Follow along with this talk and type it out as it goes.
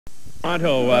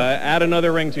Toronto, add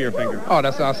another ring to your finger. Oh,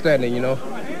 that's outstanding, you know.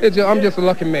 I'm just a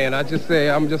lucky man. I just say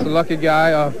I'm just a lucky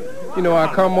guy. You know,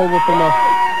 I come over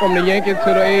from the Yankees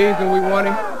to the A's, and we won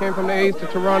it. Came from the A's to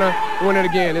Toronto, win it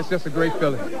again. It's just a great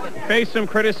feeling. Faced some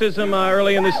criticism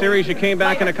early in the series. You came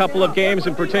back in a couple of games.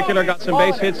 In particular, got some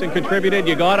base hits and contributed.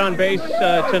 You got on base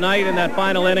tonight in that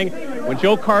final inning. When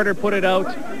Joe Carter put it out,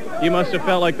 you must have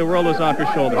felt like the world was off your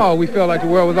shoulders. Oh, we felt like the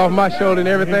world was off my shoulder, and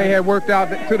everything had worked out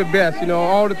to the best. You know,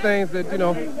 all the things that, you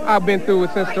know, I've been through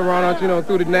since Toronto, you know,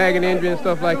 through the nagging injury and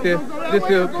stuff like this. This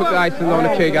here put the icing on the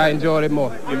cake. I enjoyed it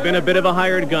more. You've been a bit of a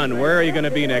hired gun. Where are you going to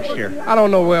be next year? I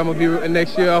don't know where I'm going to be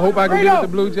next year. I hope I can be with the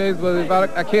Blue Jays, but if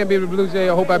I can't be with the Blue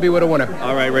Jays, I hope I be with a winner.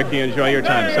 All right, Rickey, enjoy your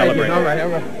time. Celebrate. All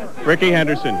right. Rickey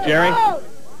Henderson. Gerry?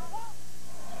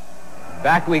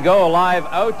 Back we go, live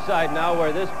outside now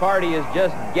where this party is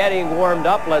just getting warmed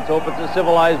up. Let's hope it's a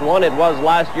civilized one. It was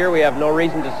last year. We have no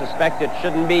reason to suspect it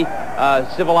shouldn't be a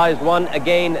civilized one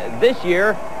again this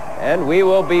year. And we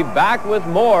will be back with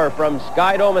more from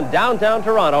Skydome in downtown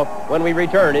Toronto when we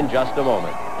return in just a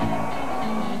moment.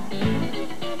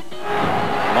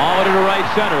 Ball into right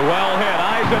center. Well hit.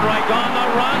 Eyes it right. On the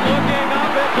run. Looking.